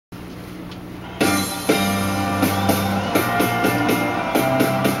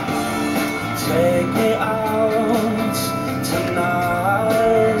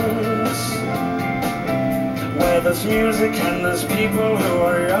There's music and there's people who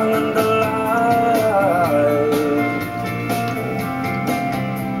are young and alive.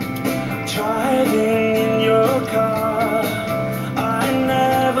 Driving in your car, I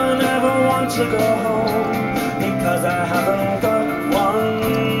never want to go home, because I haven't got one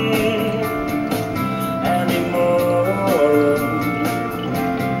anymore.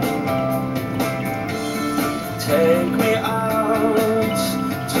 Take me out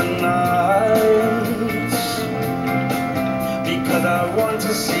tonight, because I want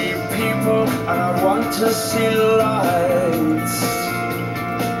to see people and I want to see lights.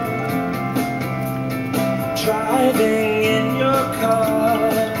 Driving in your car,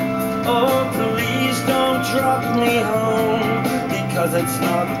 oh please don't drop me home, because it's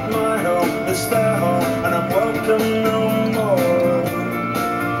not my home, it's their home, and I'm welcome no more.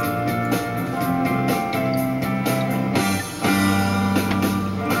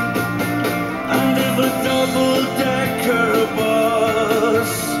 And if a double-decker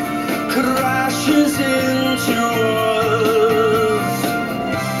bus crashes into us,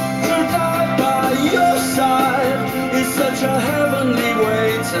 to die by your side is such a heavenly way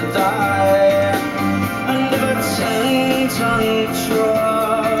to die. And if a 10-ton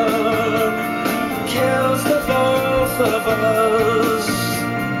truck kills the both of us,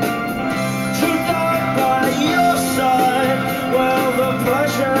 to die by your side, well, the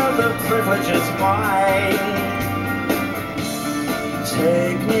pleasure, the privilege is mine.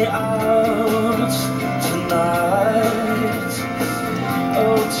 Take me out tonight,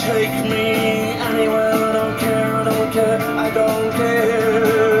 oh take me anywhere, I don't care, I don't care, I don't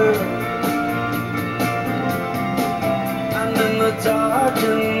care. And in the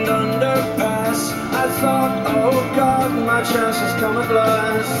darkened underpass, I thought, oh God, my chance has come at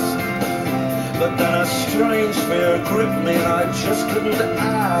last. But then a strange fear gripped me and I just couldn't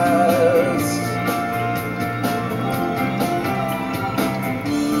ask.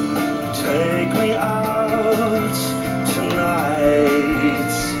 Take me out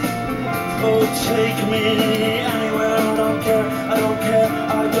tonight, oh take me anywhere, I don't care, I don't care,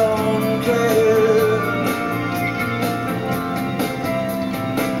 I don't care.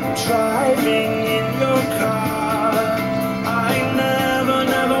 Driving in your car, I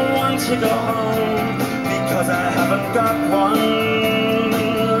never want to go home, because I haven't got one,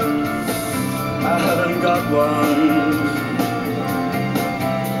 I haven't got one.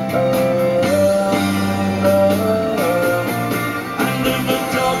 And if a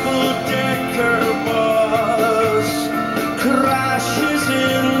double-decker bus crashes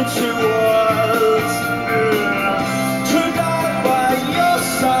into us, to die by your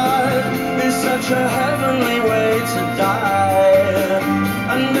side is such a heavenly way to die.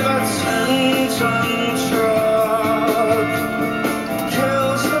 And if a 10-ton truck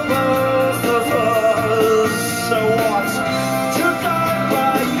kills the both of us, so what? To die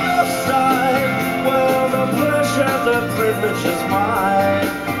by your side, well, the pleasure, the privilege is mine.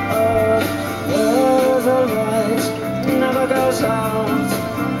 Oh, there's a light, never goes out.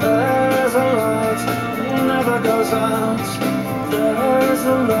 There's a light, never goes out. There's a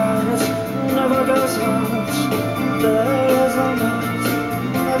light, never goes out.